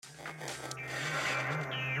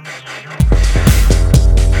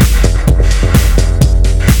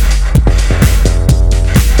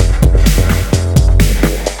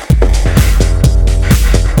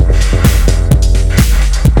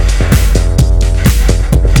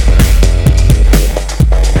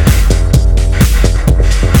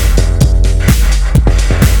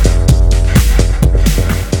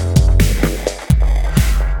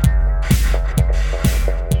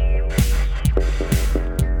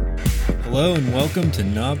Hello and welcome to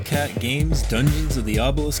Knobcat Games Dungeons of the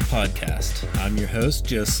Obelisk podcast. I'm your host,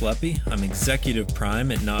 Joe Sleppy. I'm Executive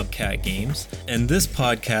Prime at Knobcat Games, and this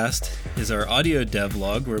podcast is our audio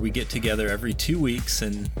devlog where we get together every 2 weeks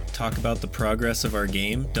and talk about the progress of our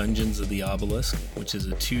game, Dungeons of the Obelisk, which is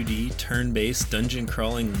a 2D turn-based dungeon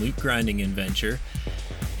crawling loot grinding adventure.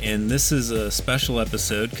 And this is a special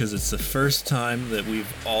episode because it's the first time that we've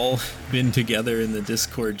all been together in the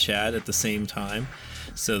Discord chat at the same time.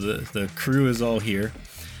 So the crew is all here.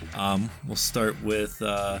 We'll start with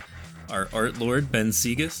our art lord, Ben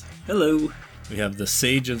Segas. Hello. We have the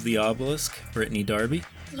Sage of the Obelisk, Brittany Darby.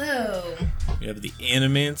 Hello. We have the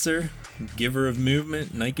Animancer, Giver of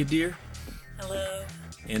Movement, Nikadir. Hello.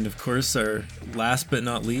 And of course, our last but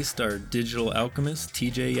not least, our digital alchemist,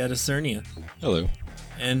 TJ Yedicernia. Hello.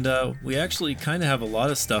 And we actually kind of have a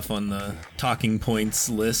lot of stuff on the talking points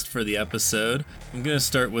list for the episode. I'm going to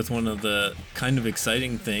start with one of the kind of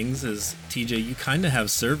exciting things is, TJ, you kind of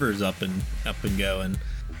have servers up and going.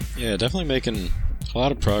 Yeah, definitely making a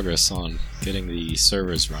lot of progress on getting the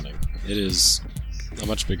servers running. It is a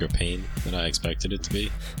much bigger pain than I expected it to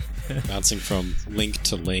be. Bouncing from link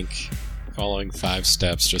to link, following 5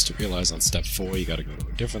 steps just to realize on step 4 you got to go to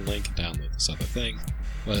a different link and download this other thing.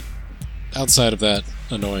 But outside of that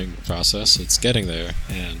annoying process, it's getting there,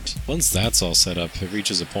 and once that's all set up, it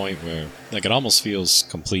reaches a point where it almost feels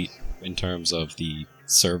complete in terms of the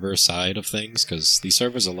server side of things, because the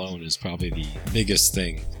servers alone is probably the biggest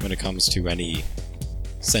thing when it comes to any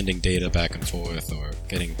sending data back and forth or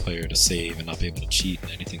getting a player to save and not be able to cheat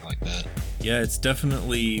and anything like that. Yeah, it's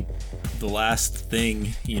definitely the last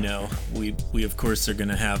thing. We of course are going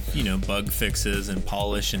to have bug fixes and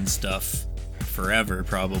polish and stuff forever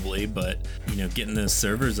probably, but getting those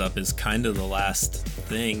servers up is kind of the last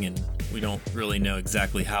thing, and we don't really know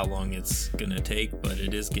exactly how long it's gonna take, but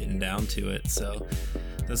it is getting down to it, so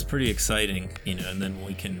that's pretty exciting. And then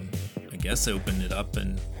we can, I guess, open it up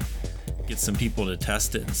and get some people to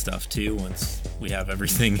test it and stuff too once we have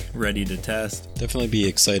everything ready to test. Definitely be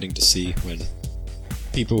exciting to see when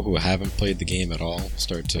people who haven't played the game at all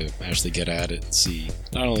start to actually get at it and see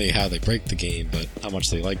not only how they break the game, but how much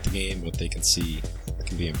they like the game, what they can see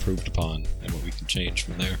can be improved upon, and what we can change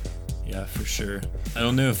from there. Yeah, for sure. I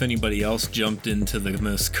don't know if anybody else jumped into the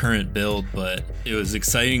most current build, but it was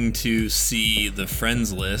exciting to see the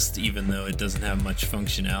friends list, even though it doesn't have much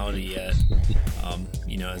functionality yet.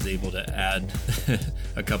 I was able to add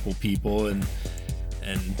a couple people and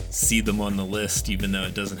see them on the list, even though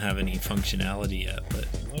it doesn't have any functionality yet. But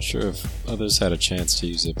I'm not sure if others had a chance to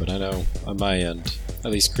use it, but I know on my end,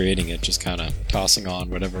 at least creating it, just kind of tossing on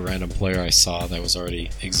whatever random player I saw that was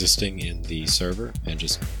already existing in the server and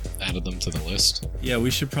just added them to the list. Yeah,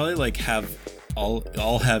 we should probably have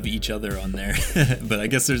all have each other on there, but I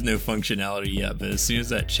guess there's no functionality yet. But as soon as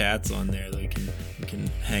that chat's on there, we can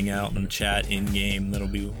hang out and chat in game. That'll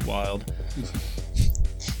be wild.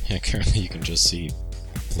 Yeah, currently you can just see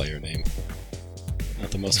player name.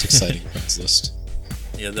 Not the most exciting friends list.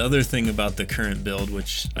 Yeah, the other thing about the current build,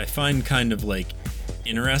 which I find kind of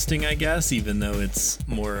interesting, I guess, even though it's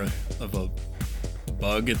more of a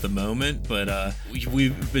bug at the moment, but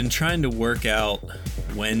we've been trying to work out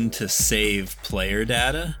when to save player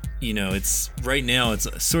data. It's right now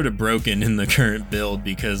it's sort of broken in the current build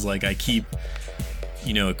because I keep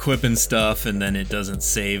equipping stuff and then it doesn't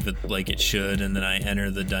save it like it should, and then I enter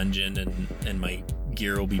the dungeon and my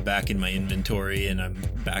gear will be back in my inventory and I'm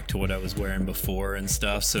back to what I was wearing before and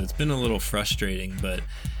stuff. So it's been a little frustrating, but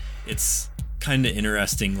it's kind of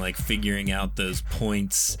interesting figuring out those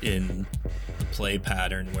points in the play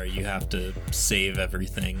pattern where you have to save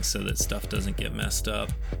everything so that stuff doesn't get messed up.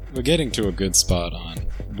 We're getting to a good spot on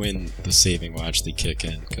when the saving will actually kick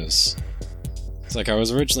in, because it's I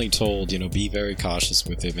was originally told, be very cautious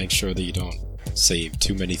with it, make sure that you don't save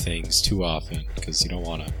too many things too often, because you don't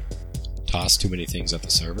want to toss too many things at the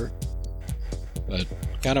server. But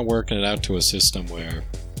kind of working it out to a system where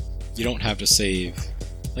you don't have to save,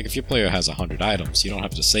 if your player has 100 items, you don't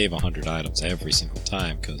have to save 100 items every single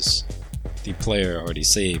time, because the player already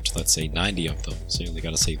saved, let's say, 90 of them, so you only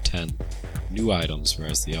got to save 10 new items,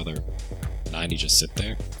 whereas the other 90 just sit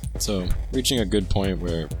there. So reaching a good point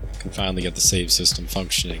where you can finally get the save system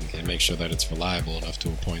functioning and make sure that it's reliable enough to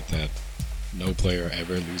a point that no player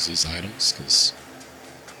ever loses items, because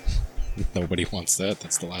nobody wants that.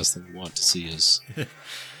 That's the last thing we want to see is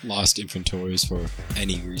lost inventories for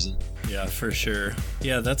any reason. Yeah, for sure.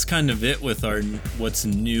 Yeah, that's kind of it with our what's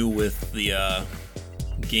new with the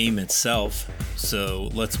game itself. So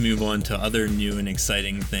let's move on to other new and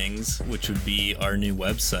exciting things, which would be our new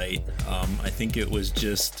website. I think it was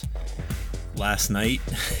just last night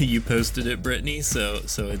you posted it, Brittany. So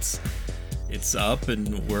it's it's up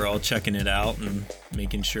and we're all checking it out and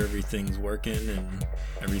making sure everything's working and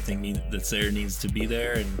everything that's there needs to be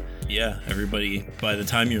there. And yeah, everybody, by the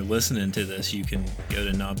time you're listening to this, you can go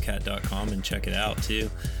to knobcat.com and check it out too.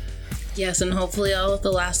 Yes, and hopefully all of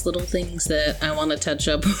the last little things that I want to touch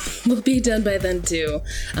up will be done by then too.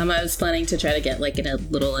 I was planning to try to get like a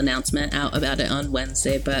little announcement out about it on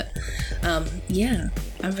Wednesday, but yeah,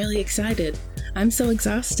 I'm really excited. I'm so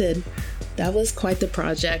exhausted. That was quite the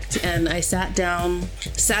project, and I sat down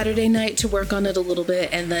Saturday night to work on it a little bit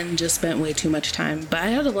and then just spent way too much time, but I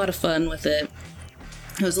had a lot of fun with it.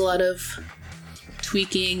 It was a lot of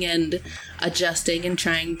tweaking and adjusting and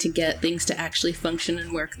trying to get things to actually function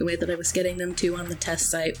and work the way that I was getting them to on the test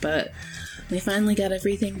site, but we finally got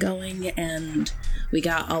everything going and we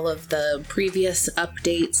got all of the previous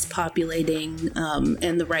updates populating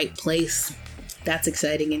in the right place. That's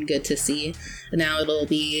exciting and good to see. And now it'll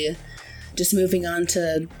be just moving on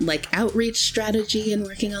to like outreach strategy and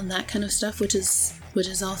working on that kind of stuff, which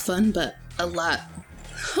is all fun, but a lot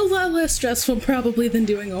less stressful probably than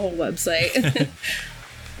doing a whole website.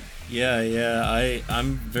 Yeah,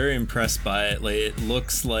 I'm very impressed by it. Like, it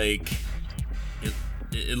looks like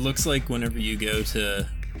whenever you go to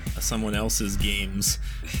someone else's games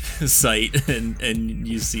site and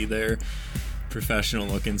you see their professional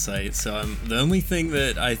looking site. So the only thing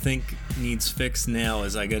that I think needs fixed now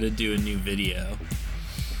is I got to do a new video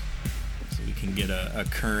so we can get a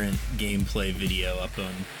current gameplay video up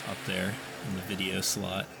there in the video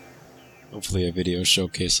slot. Hopefully a video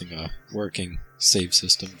showcasing a working save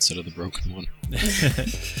system instead of the broken one.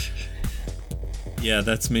 Yeah,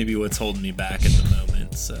 that's maybe what's holding me back at the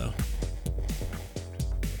moment. So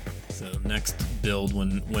next build,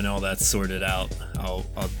 when all that's sorted out, I'll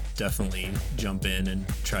definitely jump in and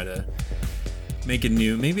try to make a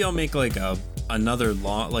new. Maybe I'll make like another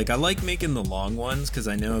long. Like, I like making the long ones because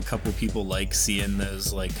I know a couple people like seeing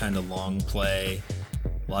those like kind of long play,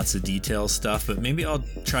 lots of detail stuff. But maybe I'll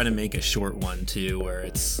try to make a short one too, where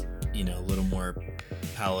it's, you know, a little more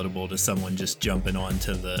palatable to someone just jumping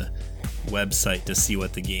onto the website to see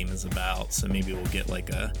what the game is about. So maybe we'll get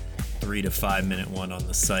like a 3 to 5 minute one on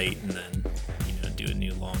the site and then, you know, do a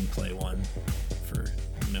new long play one for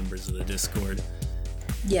members of the Discord.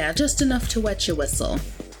 Yeah, just enough to wet your whistle.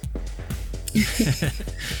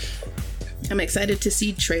 I'm excited to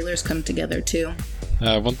see trailers come together too.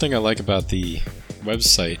 One thing I like about the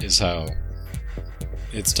website is how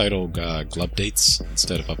it's titled Glub Dates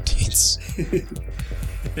instead of Updates.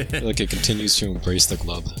 I feel like it continues to embrace the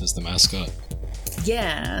Glub as the mascot.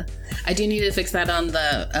 Yeah, I do need to fix that on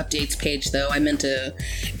the updates page though. I meant to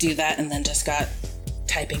do that and then just got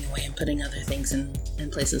typing away and putting other things in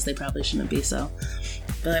places they probably shouldn't be, so.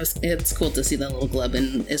 But it's cool to see that little glub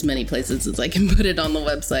in as many places as I can put it on the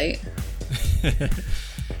website.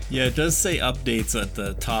 Yeah, it does say updates at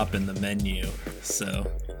the top in the menu, so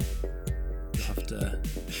you'll have to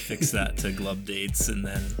fix that to glub dates. And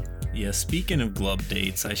then, yeah, speaking of glub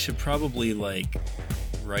dates, I should probably like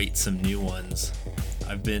write some new ones.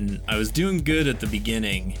 I was doing good at the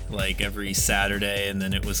beginning, like every Saturday, and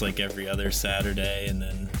then it was like every other Saturday, and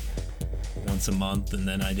then once a month, and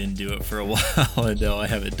then I didn't do it for a while. I know I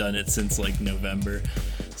haven't done it since like November,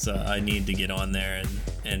 so I need to get on there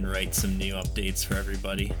and write some new updates for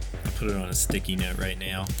everybody. I'll put it on a sticky note right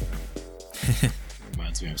now.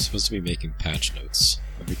 Reminds me, I'm supposed to be making patch notes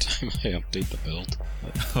every time I update the build.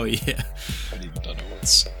 Oh yeah, I haven't even done it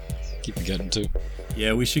once. Keep forgetting to.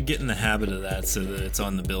 Yeah, we should get in the habit of that so that it's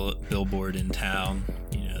on the billboard in town.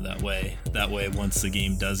 You know, that way once the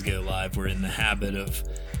game does go live, we're in the habit of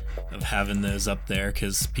having those up there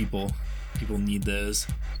because people need those.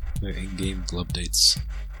 They're in-game glub dates.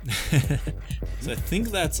 So I think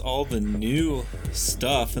that's all the new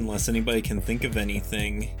stuff, unless anybody can think of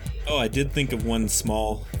anything. Oh, I did think of one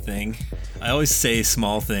small thing. I always say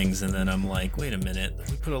small things and then I'm like, wait a minute,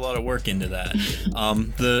 we put a lot of work into that.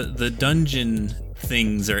 The dungeon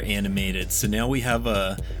things are animated, so now we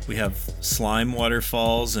have slime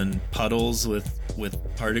waterfalls and puddles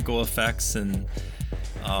with particle effects and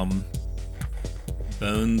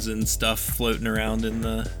bones and stuff floating around in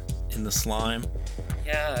the slime.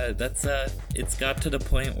 Yeah, that's it's got to the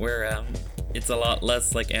point where it's a lot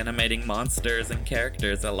less like animating monsters and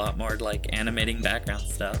characters, a lot more like animating background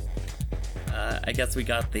stuff. I guess we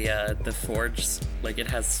got the forge, like it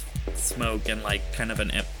has smoke and like kind of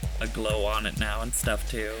a glow on it now and stuff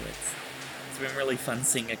too. It's been really fun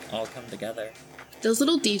seeing it all come together. Those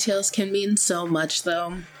little details can mean so much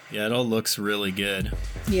though. Yeah, it all looks really good.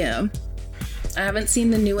 Yeah. I haven't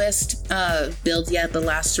seen the newest build yet. The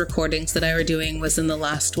last recordings that I were doing was in the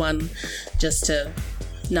last one, just to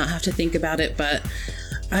not have to think about it. But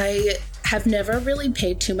I have never really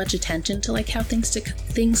paid too much attention to like how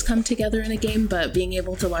things come together in a game, but being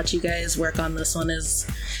able to watch you guys work on this one is,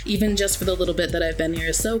 even just for the little bit that I've been here,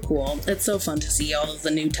 is so cool. It's so fun to see all of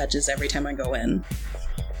the new touches every time I go in.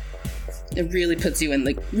 It really puts you in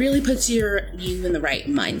you in the right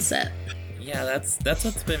mindset. Yeah, that's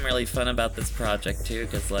what's been really fun about this project too,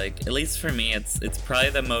 because like, at least for me, it's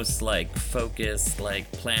probably the most like focused, like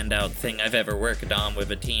planned out thing I've ever worked on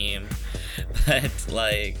with a team. But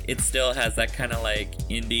like, it still has that kind of like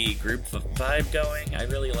indie group vibe going. I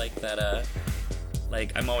really like that.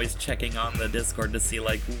 Like, I'm always checking on the Discord to see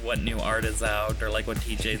like what new art is out or like what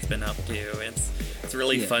TJ's been up to. It's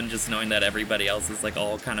really fun just knowing that everybody else is like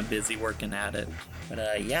all kind of busy working at it.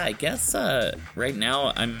 But yeah, I guess right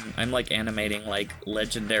now I'm like animating like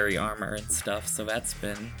legendary armor and stuff, so that's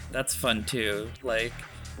fun too. Like,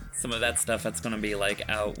 some of that stuff that's gonna be like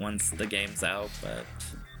out once the game's out, but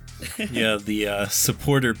yeah, the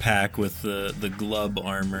supporter pack with the glub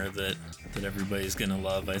armor that everybody's gonna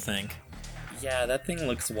love, I think. Yeah, that thing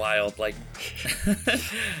looks wild. Like,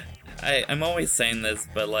 I'm always saying this,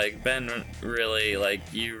 but like, Ben, really, like,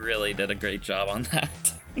 you really did a great job on that.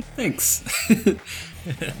 Thanks.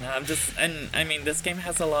 And I mean, this game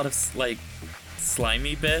has a lot of like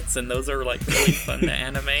slimy bits, and those are like really fun to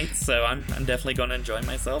animate. So I'm definitely going to enjoy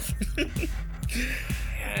myself.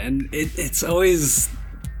 And it's always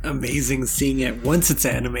amazing seeing it once it's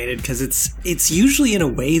animated, because it's usually in a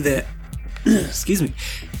way that excuse me,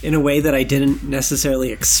 in a way that I didn't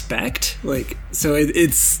necessarily expect. Like, so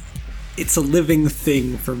it's a living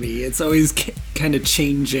thing for me. It's always kind of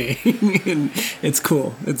changing, and it's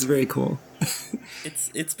cool. It's very cool.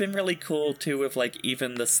 It's been really cool too with like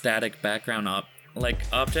even the static background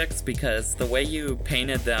objects, because the way you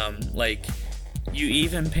painted them, like you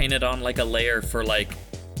even painted on like a layer for like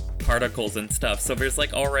particles and stuff, so there's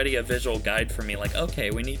like already a visual guide for me, like,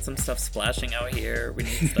 okay, we need some stuff splashing out here, we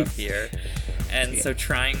need stuff here. And so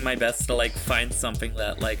trying my best to like find something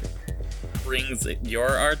that like brings your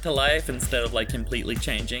art to life instead of like completely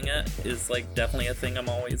changing it is like definitely a thing I'm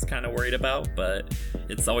always kind of worried about, but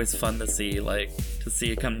it's always fun to see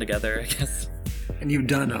it come together, I guess. And you've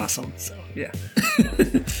done awesome, so yeah.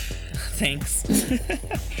 Thanks.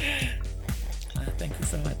 Thank you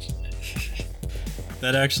so much.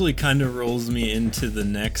 That actually kind of rolls me into the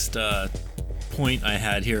next point I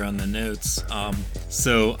had here on the notes.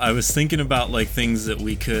 So I was thinking about like things that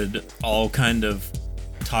we could all kind of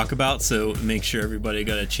talk about, so make sure everybody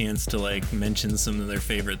got a chance to like mention some of their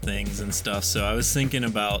favorite things and stuff. So I was thinking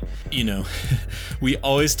about, we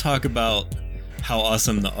always talk about how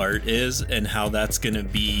awesome the art is and how that's gonna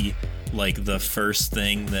be like the first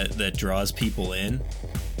thing that draws people in.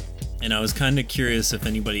 And I was kind of curious if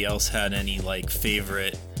anybody else had any like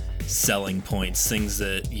favorite selling points, things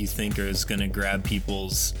that you think is going to grab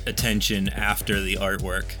people's attention after the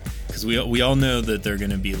artwork. Because we all know that they're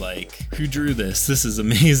going to be like, who drew this? This is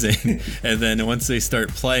amazing. And then once they start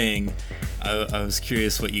playing, I was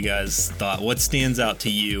curious what you guys thought. What stands out to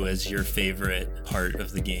you as your favorite part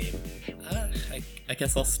of the game? I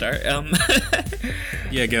guess I'll start.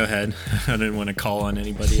 Yeah, go ahead. I didn't want to call on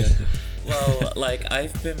anybody yet. Well, like,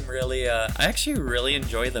 I've been really, I actually really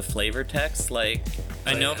enjoy the flavor text. Like,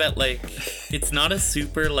 I know that, like, it's not a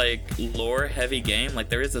super, like, lore-heavy game. Like,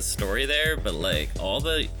 there is a story there, but, like, all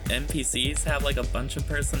the NPCs have, like, a bunch of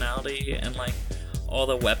personality, and, like, all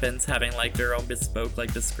the weapons having, like, their own bespoke,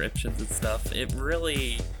 like, descriptions and stuff. It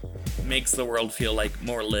really makes the world feel, like,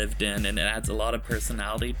 more lived in, and it adds a lot of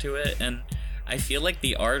personality to it, and I feel like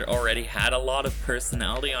the art already had a lot of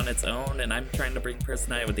personality on its own, and I'm trying to bring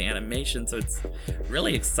personality with the animation, so it's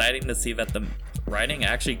really exciting to see that the writing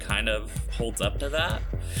actually kind of holds up to that.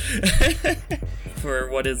 For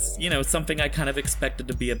what is, something I kind of expected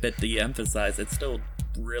to be a bit de-emphasized, it still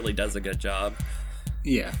really does a good job.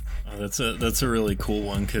 Yeah. Oh, that's a really cool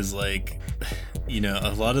one, because, like,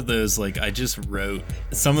 a lot of those, like, I just wrote,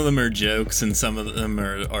 some of them are jokes and some of them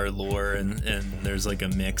are lore, and there's like a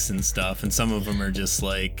mix and stuff, and some of them are just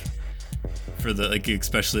like, for the, like,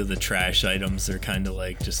 especially the trash items, they're kind of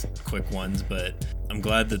like just quick ones, but I'm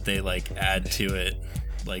glad that they like add to it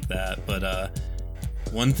like that. But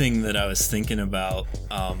one thing that I was thinking about,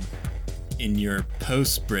 in your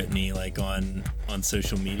post, Brittany, like on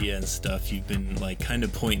social media and stuff, you've been like kind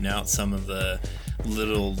of pointing out some of the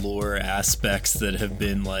little lore aspects that have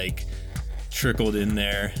been like trickled in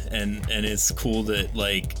there, and it's cool that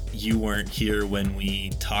like you weren't here when we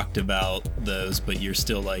talked about those, but you're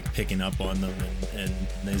still like picking up on them, and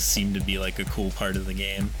those seem to be like a cool part of the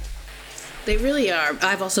game. They really are.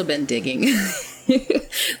 I've also been digging.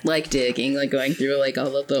 like digging, like going through like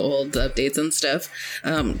all of the old updates and stuff,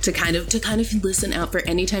 to kind of listen out for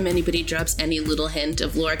anytime anybody drops any little hint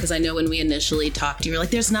of lore. Because I know when we initially talked, you were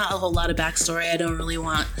like, "There's not a whole lot of backstory. I don't really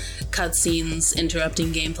want cutscenes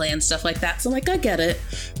interrupting gameplay and stuff like that." So I'm like, I get it,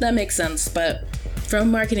 that makes sense. But from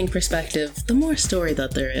a marketing perspective, the more story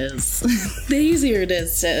that there is, the easier it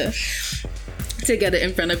is to get it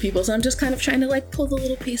in front of people. So I'm just kind of trying to like pull the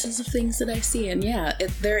little pieces of things that I see, and yeah,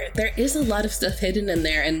 there is a lot of stuff hidden in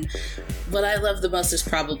there. And what I love the most is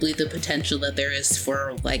probably the potential that there is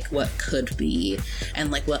for like what could be,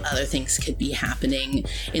 and like what other things could be happening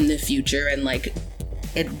in the future. And like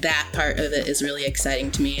that part of it is really exciting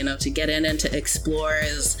to me. You know, to get in and to explore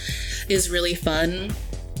is really fun,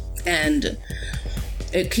 and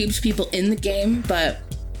it keeps people in the game. But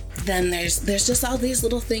then there's just all these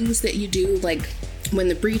little things that you do, like when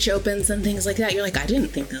the breach opens and things like that. You're like, I didn't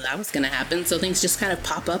think that was going to happen. So things just kind of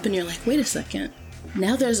pop up and you're like, wait a second.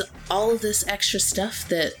 Now there's all of this extra stuff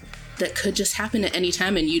that could just happen at any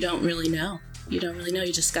time, and you don't really know. You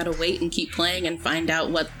just got to wait and keep playing and find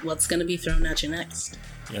out what's going to be thrown at you next.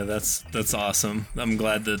 Yeah, that's awesome. I'm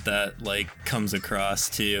glad that like comes across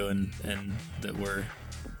too, and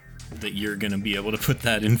that you're going to be able to put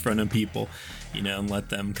that in front of people, you know, and let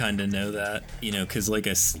them kind of know that, you know, because like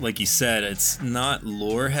you said, it's not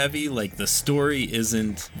lore heavy. Like the story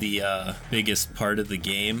isn't the biggest part of the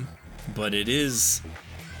game, but it is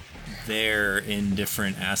there in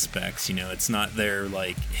different aspects. You know, it's not there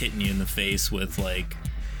like hitting you in the face with like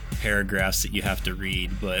paragraphs that you have to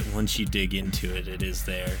read, but once you dig into it, it is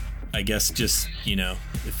there. I guess just, you know,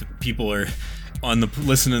 if people are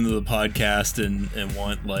listening to the podcast and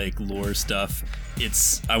want like lore stuff,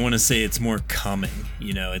 I want to say it's more coming.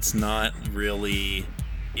 You know, it's not really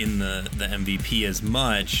in the MVP as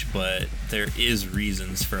much, but there is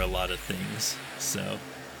reasons for a lot of things. So,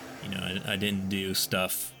 you know, I didn't do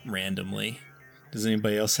stuff randomly. Does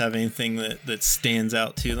anybody else have anything that stands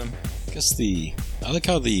out to them? I guess I like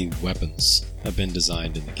how the weapons have been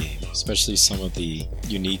designed in the game, especially some of the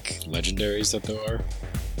unique legendaries that there are.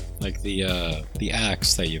 Like the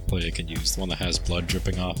axe that your player can use, the one that has blood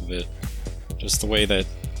dripping off of it. Just the way that,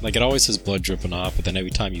 like, it always has blood dripping off, but then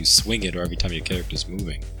every time you swing it or every time your character's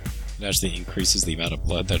moving, it actually increases the amount of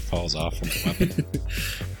blood that falls off from the weapon.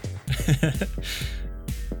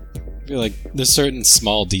 I feel like there's certain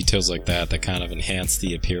small details like that kind of enhance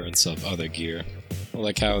the appearance of other gear.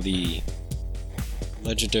 Like how the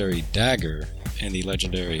legendary dagger and the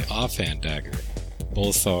legendary offhand dagger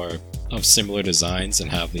both are of similar designs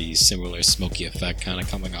and have the similar smoky effect kind of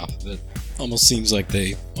coming off of it. Almost seems like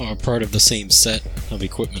they are part of the same set of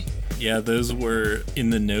equipment. Yeah, those were in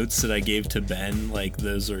the notes that I gave to Ben. Like,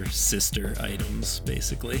 those are sister items,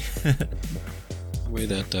 basically. The way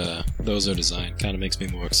that those are designed kind of makes me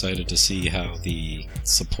more excited to see how the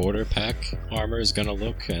supporter pack armor is going to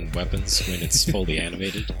look and weapons when it's fully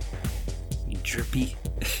animated. Drippy.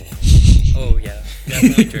 Oh yeah,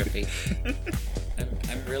 definitely drippy.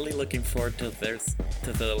 I'm really looking forward to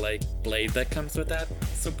the like blade that comes with that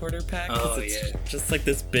supporter pack. Oh it's yeah, just like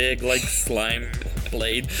this big like slime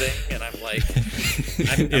blade thing, and I'm like,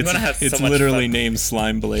 I'm gonna have so much fun. It's literally named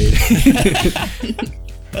Slime Blade.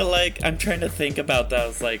 But like, I'm trying to think about that. I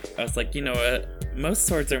was like, you know, most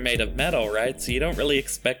swords are made of metal, right? So you don't really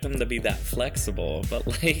expect them to be that flexible. But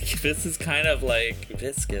like, this is kind of like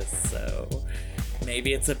viscous, so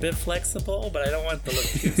maybe it's a bit flexible, but I don't want it to look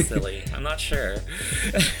too silly. I'm not sure.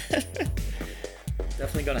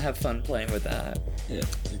 Definitely gonna have fun playing with that. Yeah,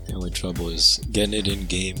 I think the only trouble is getting it in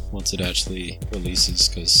game once it actually releases,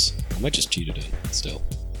 because I might just cheat it still.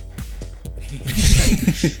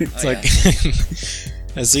 It's like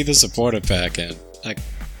I see the supporter pack and I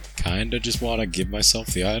kinda just want to give myself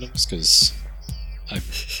the items because I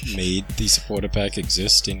made the supporter pack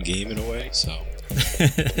exist in game in a way, so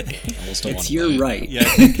I almost don't want to. You're right. Yeah,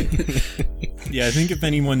 I think if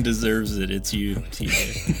anyone deserves it, it's you,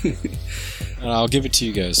 TJ. And I'll give it to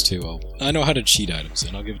you guys too. I know how to cheat items,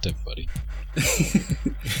 and I'll give it to everybody.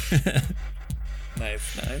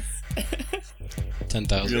 Nice.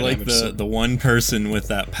 10,000. You're like the one person with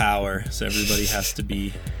that power, so everybody has to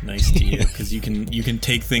be nice to you because you can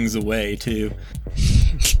take things away too.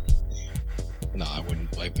 No, I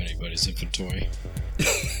wouldn't wipe anybody's inventory. I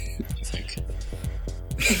think.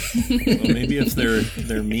 Well, maybe if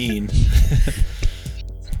they're mean.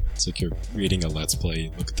 It's like you're reading a Let's Play,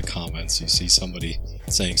 you look at the comments, you see somebody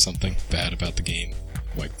saying something bad about the game,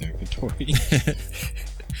 wipe their inventory.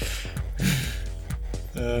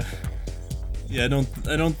 Yeah, I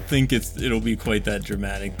don't think it'll be quite that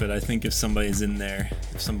dramatic, but I think if somebody's in there,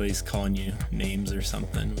 if somebody's calling you names or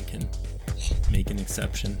something, we can make an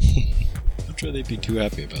exception. I'm sure they'd be too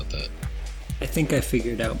happy about that. I think I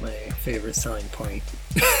figured out my favorite selling point.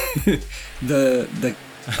 the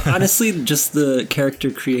honestly, just the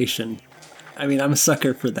character creation. I mean, I'm a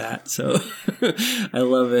sucker for that, so I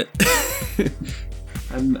love it.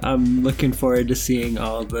 I'm looking forward to seeing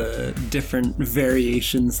all the different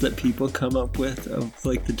variations that people come up with of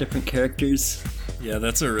like the different characters. Yeah,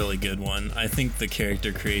 that's a really good one. I think the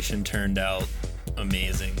character creation turned out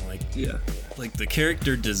amazing. Like the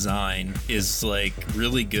character design is like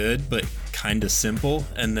really good, but kind of simple,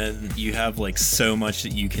 and then you have like so much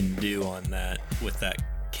that you can do on that with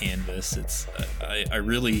that canvas. It's I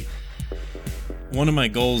really, one of my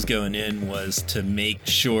goals going in was to make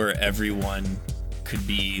sure everyone could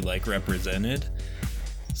be like represented,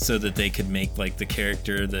 so that they could make like the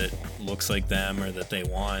character that looks like them or that they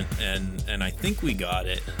want, and I think we got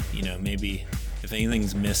it. You know, maybe if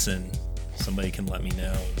anything's missing, somebody can let me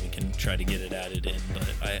know and we can try to get it added in, but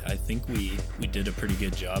I think we did a pretty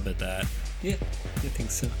good job at that. Yeah, I think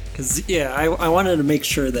so. Because I wanted to make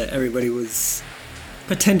sure that everybody was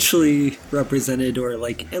potentially represented, or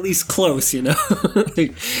like at least close, you know.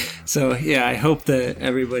 So yeah, I hope that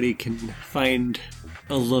everybody can find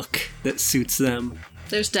a look that suits them.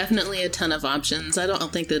 There's definitely a ton of options. I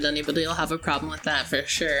don't think that anybody will have a problem with that for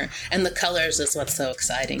sure. And the colors is what's so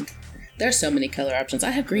exciting. There's so many color options. I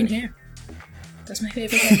have green hair. That's my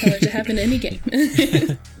favorite hair color to have in any game.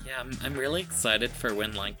 Yeah, I'm really excited for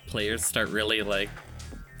when like players start really like,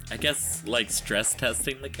 I guess like stress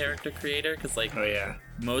testing the character creator, because like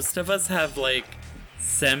most of us have like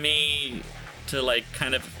semi to like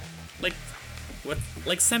kind of like what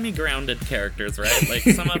like semi-grounded characters, right? Like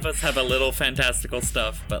some of us have a little fantastical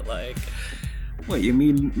stuff, but like, what, you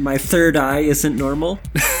mean my third eye isn't normal?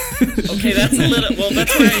 Okay, that's a little, well,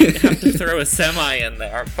 that's where I have to throw a semi in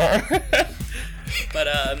there. But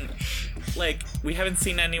like we haven't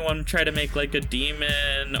seen anyone try to make like a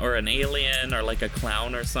demon or an alien or like a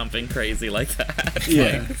clown or something crazy like that.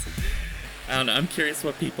 Yeah. Like, I don't know, I'm curious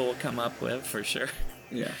what people will come up with for sure.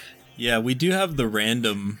 Yeah, we do have the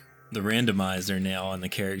randomizer now on the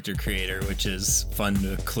character creator, which is fun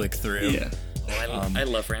to click through. Yeah. Oh, I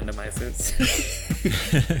love randomizers.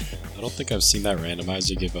 I don't think I've seen that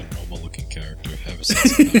randomizer give a normal-looking character ever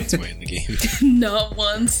since it found its way in the game. Not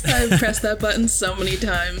once. I've pressed that button so many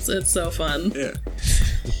times. It's so fun. Yeah.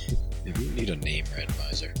 Maybe we need a name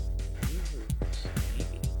randomizer.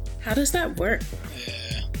 How does that work?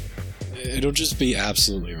 Yeah. It'll just be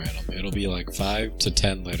absolutely random. It'll be like 5 to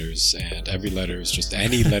 10 letters, and every letter is just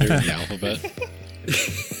any letter in the alphabet.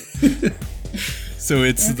 So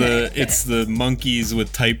it's the monkeys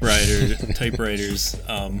with typewriters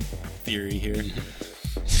theory here.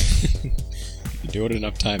 If you do it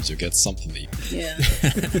enough times, you'll get something that you... Yeah.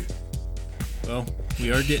 Well,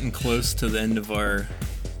 we are getting close to the end of our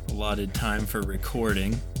allotted time for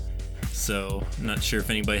recording, so I'm not sure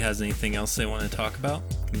if anybody has anything else they want to talk about.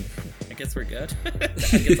 I guess we're good. I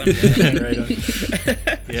guess I'm good. Right on.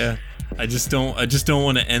 Yeah. I just don't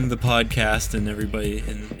want to end the podcast and everybody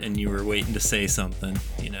and you were waiting to say something,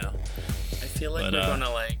 you know. I feel like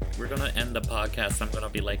we're gonna end the podcast. I'm gonna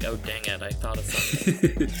be like, oh dang it, I thought of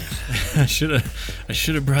something. I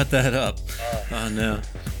should have brought that up. Oh no.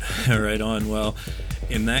 Right on. Well,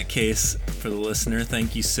 in that case, for the listener,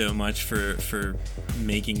 thank you so much for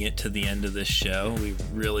making it to the end of this show. We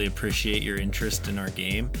really appreciate your interest in our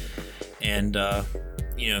game. And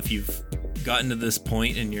if you've gotten to this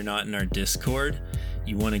point and you're not in our Discord,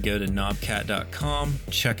 you want to go to knobcat.com,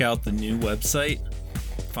 check out the new website,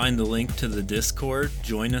 find the link to the Discord,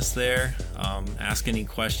 join us there, ask any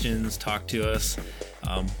questions, talk to us.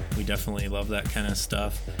 We definitely love that kind of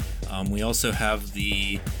stuff. We also have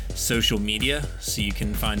the social media, so you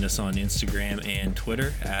can find us on Instagram and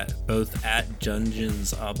Twitter both at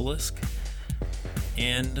Dungeons Obelisk.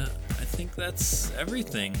 And I think that's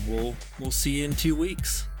everything. We'll see you in 2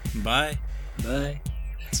 weeks. Bye. Bye.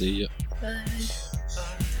 See ya. Bye.